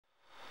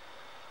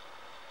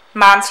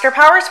Monster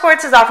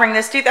Powersports is offering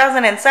this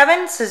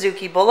 2007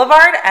 Suzuki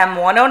Boulevard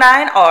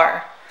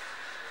M109R.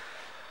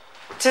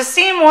 To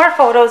see more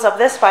photos of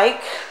this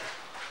bike,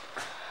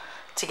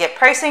 to get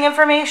pricing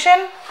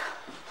information,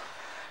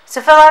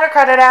 to fill out a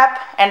credit app,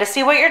 and to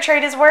see what your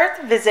trade is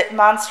worth, visit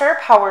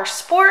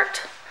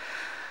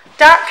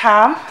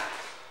monsterpowersport.com.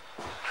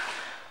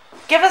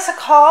 Give us a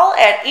call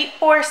at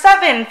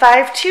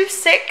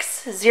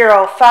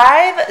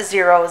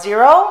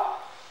 847-526-0500.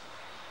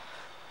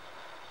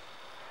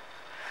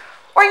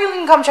 Or you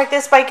can come check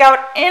this bike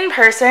out in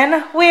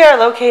person. We are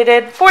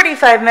located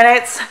 45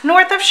 minutes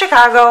north of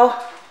Chicago.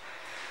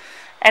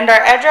 And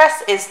our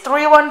address is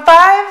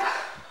 315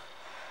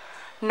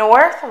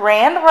 North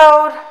Rand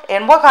Road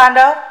in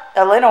Wauconda,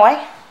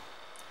 Illinois.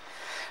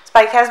 This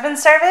bike has been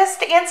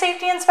serviced and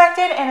safety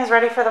inspected and is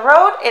ready for the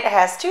road. It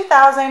has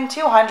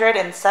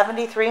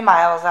 2,273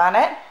 miles on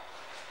it.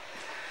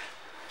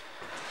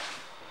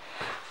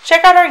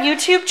 Check out our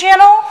YouTube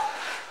channel.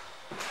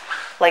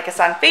 Like us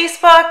on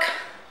Facebook.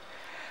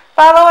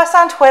 Follow us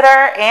on Twitter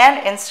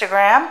and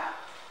Instagram.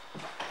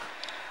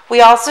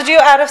 We also do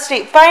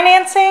out-of-state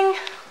financing.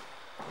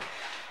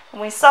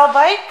 And we sell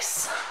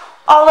bikes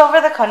all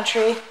over the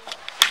country.